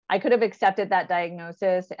I could have accepted that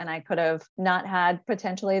diagnosis and I could have not had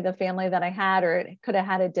potentially the family that I had, or it could have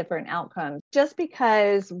had a different outcome. Just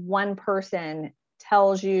because one person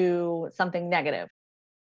tells you something negative,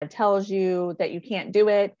 it tells you that you can't do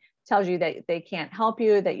it, tells you that they can't help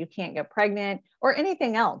you, that you can't get pregnant, or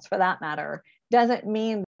anything else for that matter, doesn't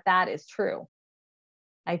mean that is true.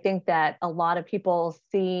 I think that a lot of people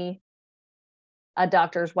see a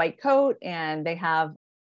doctor's white coat and they have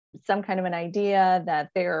some kind of an idea that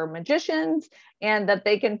they're magicians and that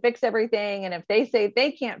they can fix everything. And if they say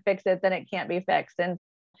they can't fix it, then it can't be fixed. And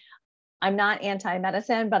I'm not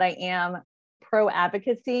anti-medicine, but I am pro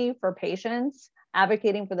advocacy for patients,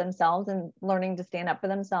 advocating for themselves and learning to stand up for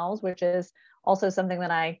themselves, which is also something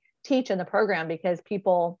that I teach in the program because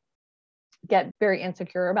people get very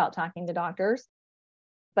insecure about talking to doctors.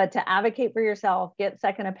 But to advocate for yourself, get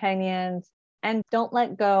second opinions, and don't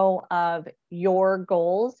let go of your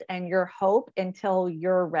goals and your hope until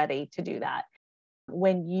you're ready to do that.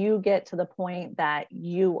 When you get to the point that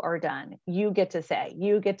you are done, you get to say,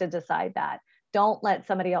 you get to decide that. Don't let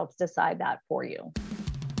somebody else decide that for you.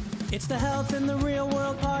 It's the Health in the Real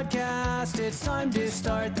World podcast. It's time to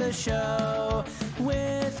start the show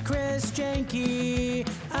with Chris Janke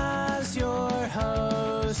as your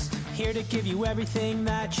host. Here to give you everything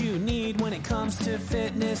that you need when it comes to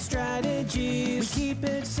fitness strategies. We keep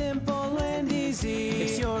it simple and easy.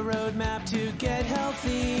 It's your roadmap to get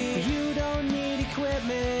healthy. You don't need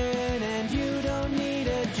equipment and you don't need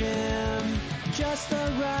a gym. Just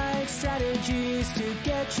the right strategies to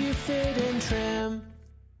get you fit and trim.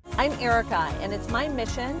 I'm Erica, and it's my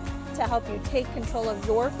mission to help you take control of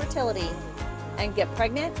your fertility and get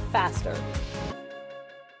pregnant faster.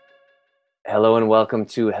 Hello and welcome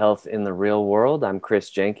to Health in the Real World. I'm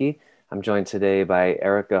Chris Janke. I'm joined today by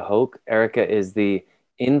Erica Hoke. Erica is the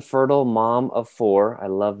infertile mom of four. I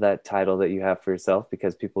love that title that you have for yourself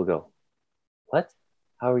because people go, what?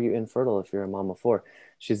 How are you infertile if you're a mom of four?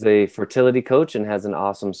 She's a fertility coach and has an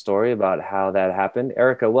awesome story about how that happened.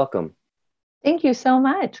 Erica, welcome. Thank you so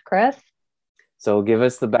much, Chris. So give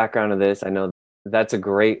us the background of this. I know that's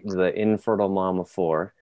the infertile mom of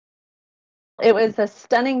four. It was a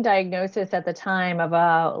stunning diagnosis at the time of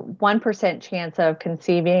a 1% chance of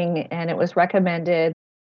conceiving, and it was recommended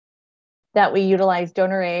that we utilize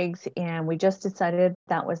donor eggs, and we just decided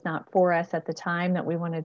that was not for us at the time, that we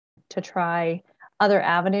wanted to try other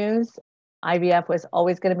avenues. IVF was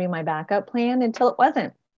always going to be my backup plan until it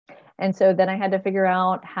wasn't. And so then I had to figure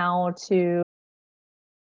out how to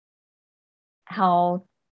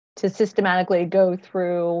systematically go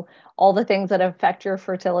through all the things that affect your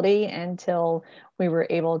fertility until we were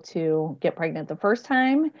able to get pregnant the first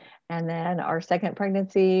time. And then our second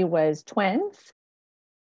pregnancy was twins,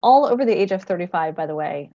 all over the age of 35, by the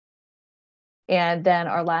way. And then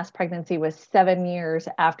our last pregnancy was 7 years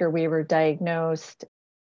after we were diagnosed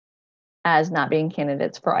as not being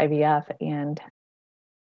candidates for IVF and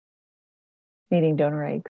needing donor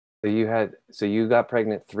eggs. So you got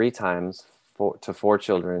pregnant 3 times to 4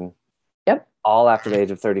 children. Yep. All after the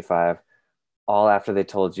age of 35, all after they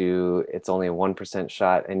told you it's only a 1%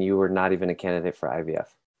 shot and you were not even a candidate for IVF.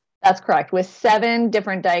 That's correct, with 7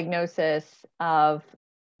 different diagnoses of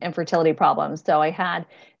infertility problems. So I had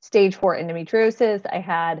stage 4 endometriosis, I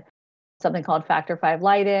had something called factor V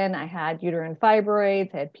Leiden, I had uterine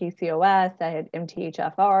fibroids, I had PCOS, I had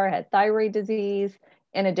MTHFR, I had thyroid disease,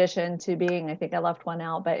 in addition to being, I think I left one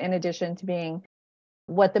out, but in addition to being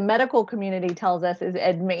what the medical community tells us is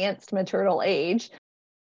advanced maternal age.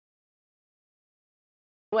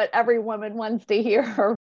 What every woman wants to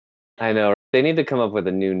hear. I know. They need to come up with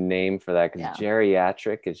a new name for that because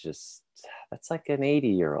geriatric is just, that's like an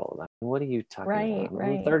 80-year-old. I mean, what are you talking about?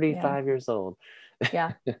 I'm 35 years old.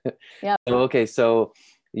 Yeah. Yeah. Okay. So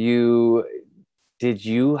did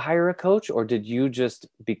you hire a coach or did you just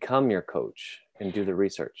become your coach and do the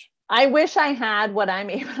research? I wish I had what I'm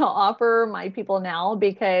able to offer my people now,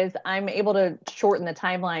 because I'm able to shorten the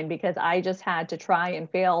timeline, because I just had to try and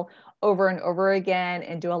fail over and over again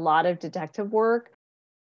and do a lot of detective work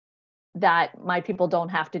that my people don't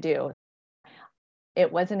have to do. It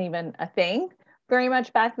wasn't even a thing very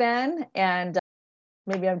much back then. And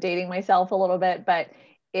maybe I'm dating myself a little bit, but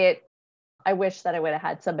I wish that I would have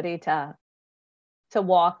had somebody to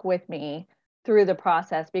walk with me through the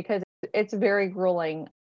process, because it's very grueling.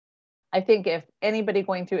 I think if anybody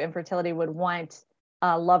going through infertility would want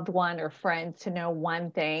a loved one or friends to know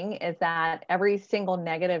one thing, is that every single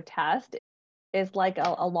negative test is like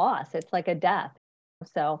a loss. It's like a death.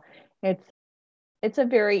 So it's a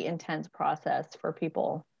very intense process for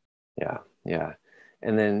people. Yeah. Yeah.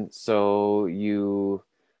 And then, so you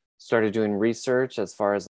started doing research as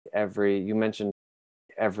far as you mentioned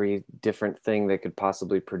every different thing that could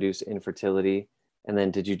possibly produce infertility? And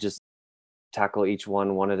then did you just tackle each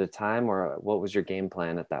one at a time, or what was your game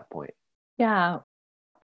plan at that point? Yeah.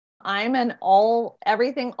 I'm an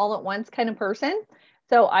everything all at once kind of person.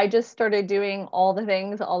 So I just started doing all the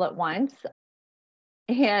things all at once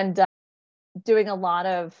and doing a lot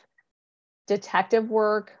of detective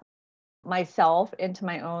work myself into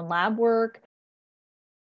my own lab work,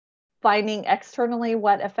 finding externally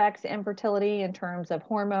what affects infertility in terms of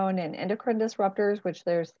hormone and endocrine disruptors, which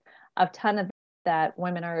there's a ton of that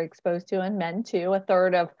women are exposed to and men too. A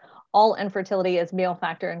third of all infertility is male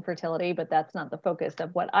factor infertility, but that's not the focus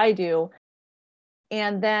of what I do.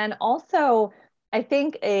 And then also, I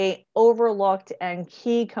think a overlooked and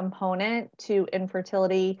key component to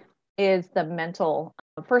infertility is the mental.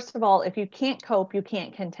 First of all, if you can't cope, you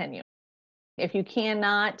can't continue. If you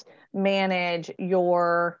cannot manage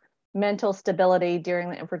your mental stability during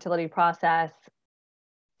the infertility process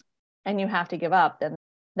and you have to give up, then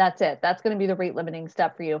that's it. That's going to be the rate limiting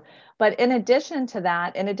step for you. But in addition to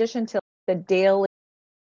that, in addition to the daily,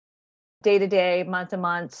 day-to-day,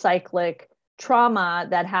 month-to-month cyclic trauma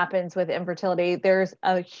that happens with infertility, there's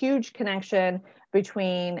a huge connection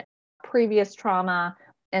between previous trauma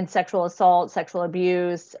and sexual assault, sexual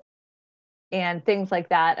abuse, and things like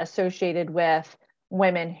that associated with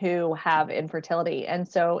women who have infertility. And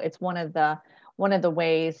so it's one of the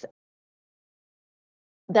ways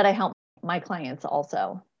that I help my clients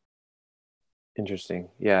also. Interesting.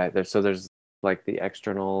 Yeah. There's like the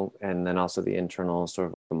external and then also the internal sort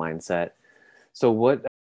of the mindset. So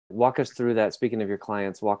walk us through that. Speaking of your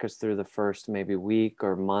clients, walk us through the first maybe week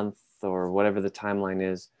or month or whatever the timeline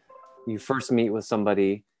is. You first meet with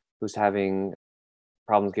somebody who's having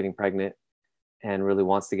problems getting pregnant and really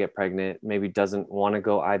wants to get pregnant, maybe doesn't want to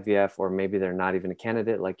go IVF, or maybe they're not even a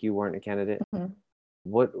candidate, like you weren't a candidate.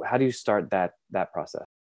 Mm-hmm. How do you start that process?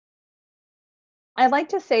 I like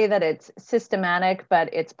to say that it's systematic, but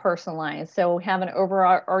it's personalized. So we have an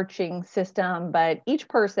overarching system, but each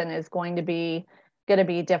person is going to be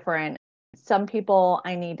different. Some people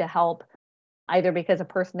I need to help either because of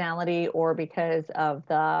personality or because of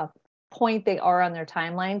the point they are on their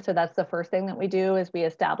timeline. So that's the first thing that we do is we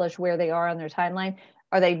establish where they are on their timeline.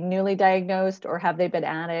 Are they newly diagnosed or have they been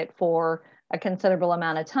at it for a considerable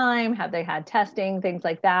amount of time? Have they had testing, things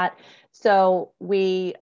like that? So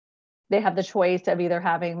they have the choice of either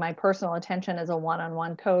having my personal attention as a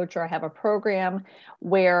one-on-one coach, or I have a program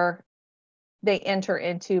where they enter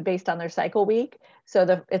into based on their cycle week.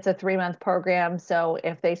 So it's a 3-month program. So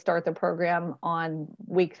if they start the program on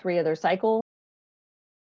week 3 of their cycle,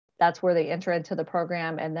 that's where they enter into the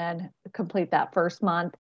program and then complete that first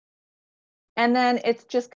month. And then it's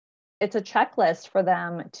a checklist for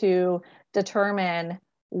them to determine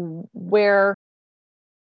what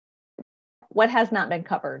has not been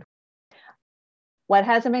covered. What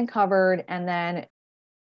hasn't been covered, and then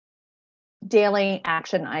daily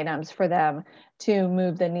action items for them to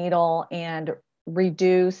move the needle and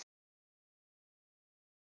reduce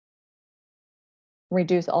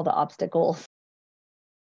all the obstacles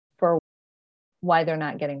for why they're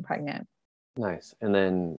not getting pregnant. Nice. And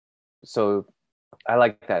then, so I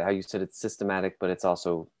like that, how you said it's systematic, but it's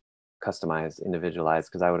also customized, individualized,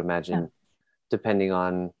 because I would imagine depending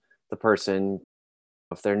on the person,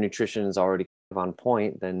 if their nutrition is already on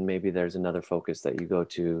point, then maybe there's another focus that you go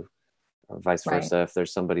to, or vice versa. Right. If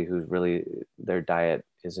there's somebody who's really, their diet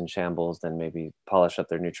is in shambles, then maybe polish up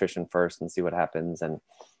their nutrition first and see what happens and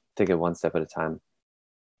take it one step at a time.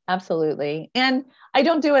 Absolutely. And I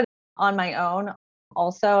don't do it on my own.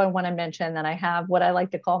 Also, I want to mention that I have what I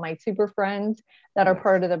like to call my super friends that are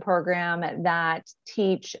part of the program that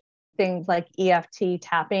teach things like EFT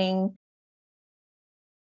tapping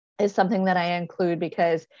is something that I include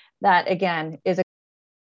because that, again, is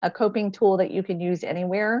a coping tool that you can use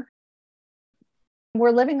anywhere.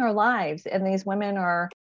 We're living our lives, and these women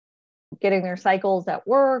are getting their cycles at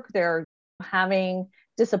work. They're having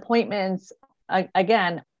disappointments,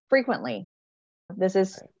 again, frequently. This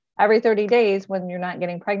is every 30 days when you're not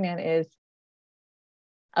getting pregnant is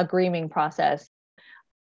a grieving process.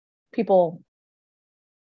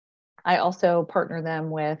 I also partner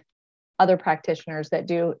them with other practitioners that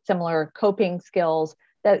do similar coping skills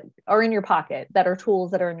that are in your pocket, that are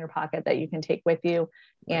tools that are in your pocket that you can take with you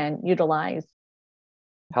and utilize.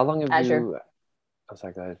 How long have you... Oh,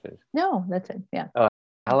 sorry, go ahead. No, that's it. Yeah.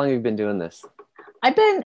 How long have you been doing this? I've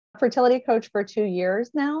been a fertility coach for 2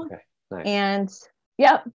 years now. Okay, nice.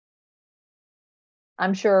 And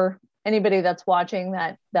I'm sure anybody that's watching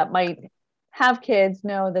that might have kids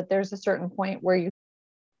know that there's a certain point where you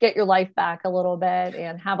get your life back a little bit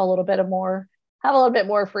and have a little bit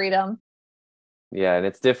more freedom. Yeah, and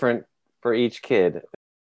it's different for each kid.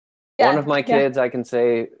 One Yeah, of my yeah. kids, I can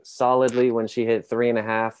say solidly, when she hit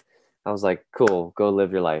 3.5, I was like, cool, go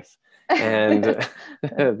live your life. And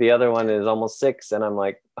the other one is almost 6, and I'm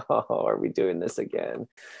like, oh, are we doing this again?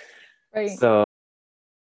 Right. So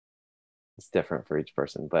it's different for each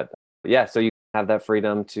person. But yeah, so you have that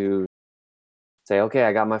freedom to say, okay,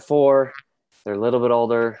 I got my 4, they're a little bit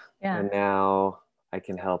older, Yeah. and now I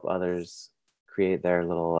can help others create their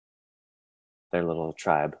little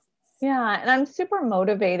tribe. Yeah. And I'm super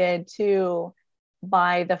motivated too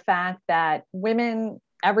by the fact that women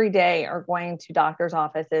every day are going to doctor's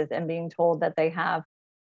offices and being told that they have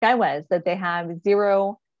skywes, that they have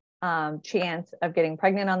zero chance of getting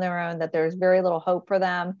pregnant on their own, that there's very little hope for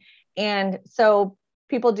them. And so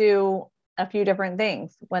people do a few different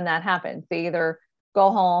things when that happens. They either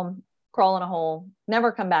go home, crawl in a hole,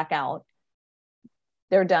 never come back out.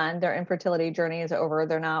 They're done. Their infertility journey is over.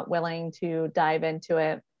 They're not willing to dive into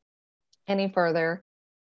it any further.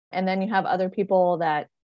 And then you have other people that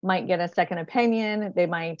might get a second opinion. They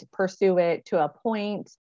might pursue it to a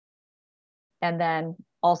point and then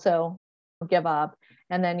also give up.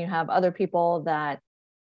 And then you have other people that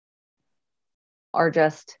are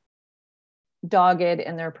just dogged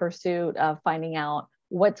in their pursuit of finding out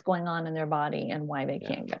what's going on in their body and why they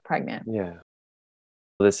can't get pregnant. Yeah.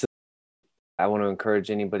 This is, I want to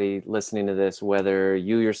encourage anybody listening to this, whether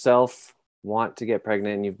you yourself want to get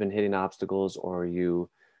pregnant and you've been hitting obstacles, or you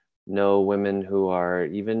know women who are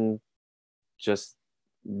even just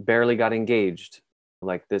barely got engaged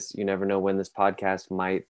like this. You never know when this podcast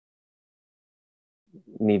might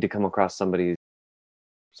need to come across somebody's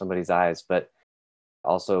eyes. But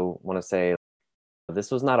also want to say, this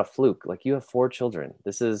was not a fluke. Like, you have 4 children.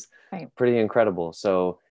 This is Right. pretty incredible.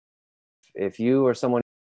 So if you or someone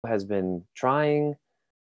who has been trying,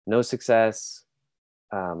 no success,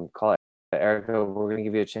 call Erica. We're going to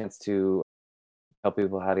give you a chance to tell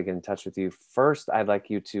people how to get in touch with you. First, I'd like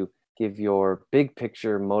you to give your big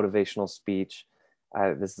picture motivational speech.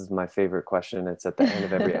 This is my favorite question. It's at the end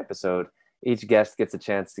of every episode. Each guest gets a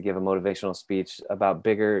chance to give a motivational speech about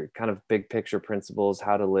bigger, kind of big picture principles,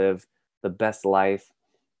 how to live the best life,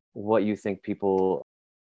 what you think people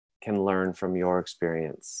can learn from your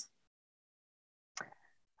experience.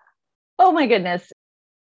 Oh my goodness.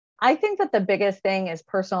 I think that the biggest thing is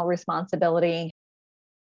personal responsibility.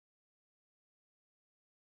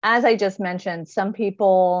 As I just mentioned, some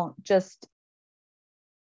people just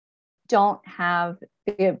don't have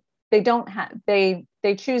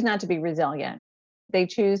they choose not to be resilient. They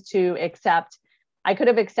choose to accept. I could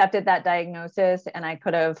have accepted that diagnosis and I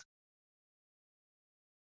could have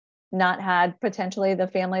not had potentially the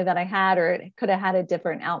family that I had, or it could have had a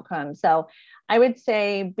different outcome. So I would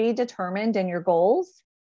say be determined in your goals.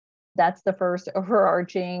 That's the first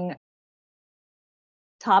overarching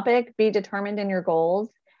topic. Be determined in your goals.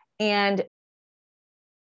 And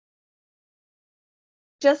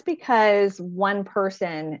just because one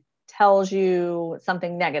person tells you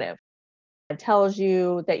something negative, tells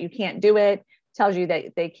you that you can't do it, tells you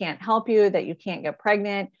that they can't help you, that you can't get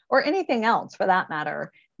pregnant, or anything else for that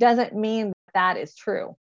matter, doesn't mean that is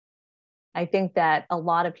true. I think that a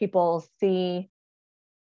lot of people see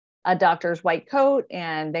a doctor's white coat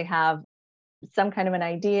and they have some kind of an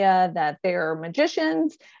idea that they're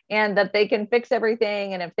magicians and that they can fix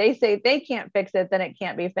everything. And if they say they can't fix it, then it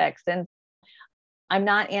can't be fixed. And I'm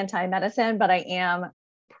not anti-medicine, but I am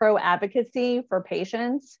pro advocacy for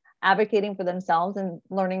patients, advocating for themselves and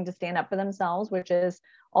learning to stand up for themselves, which is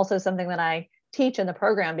also something that I teach in the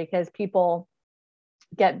program, because people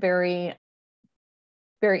get very,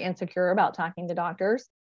 very insecure about talking to doctors.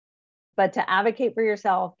 But to advocate for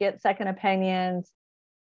yourself, get second opinions,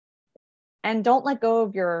 and don't let go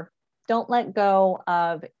of your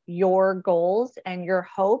goals and your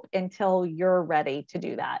hope until you're ready to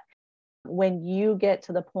do that. When you get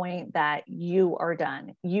to the point that you are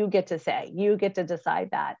done, you get to decide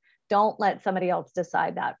that. Don't let somebody else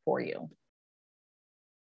decide that for you.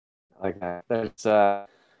 Like that.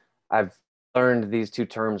 I've learned these 2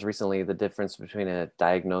 terms recently, the difference between a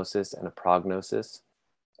diagnosis and a prognosis,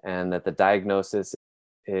 and that the diagnosis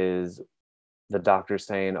is the doctor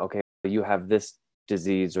saying, okay, you have this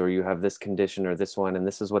disease, or you have this condition, or this one, and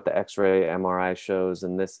this is what the X-ray, MRI shows,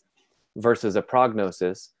 and this, versus a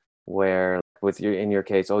prognosis where, in your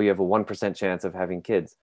case, oh, you have a 1% chance of having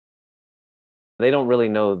kids. They don't really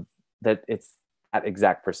know that it's that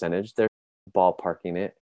exact percentage. They're ballparking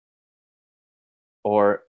it.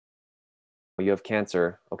 Or you have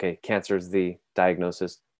cancer. Okay, cancer is the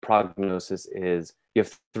diagnosis. Prognosis is you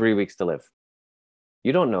have 3 weeks to live.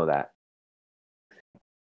 You don't know that.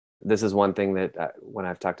 This is one thing that when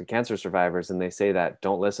I've talked to cancer survivors and they say that,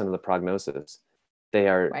 don't listen to the prognosis. They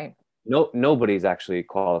are, right. Nobody's actually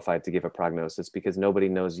qualified to give a prognosis because nobody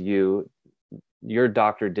knows you. Your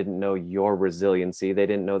doctor didn't know your resiliency. They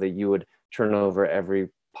didn't know that you would turn over every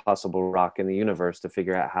possible rock in the universe to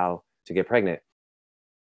figure out how to get pregnant.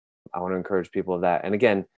 I want to encourage people of that. And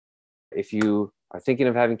again, if you are thinking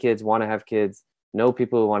of having kids, want to have kids, know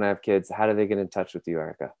people who want to have kids, how do they get in touch with you,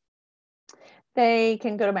 Erica? They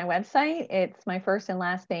can go to my website. It's my first and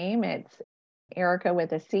last name. It's Erica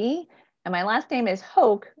with a C. And my last name is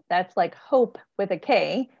Hoke. That's like hope with a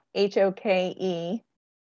K, Hoke.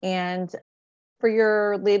 And for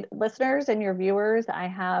your listeners and your viewers, I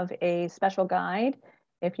have a special guide.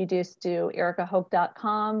 If you just do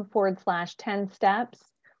ericahoke.com/10 steps,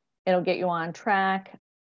 it'll get you on track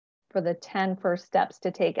for the 10 first steps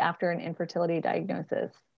to take after an infertility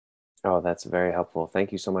diagnosis. Oh, that's very helpful.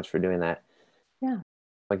 Thank you so much for doing that. Yeah.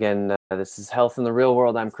 Again, this is Health in the Real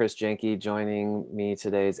World. I'm Chris Jenke. Joining me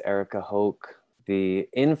today is Erica Hoke, the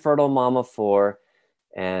infertile mom of 4.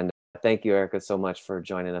 And thank you, Erica, so much for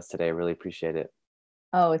joining us today. I really appreciate it.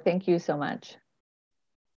 Oh, thank you so much.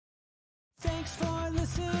 Thanks for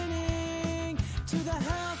listening to the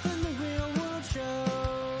Health in the Real World show.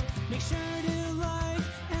 Make sure to like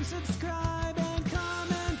and subscribe and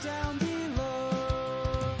comment down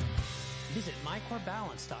below. Visit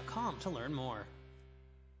mycorebalance.com to learn more.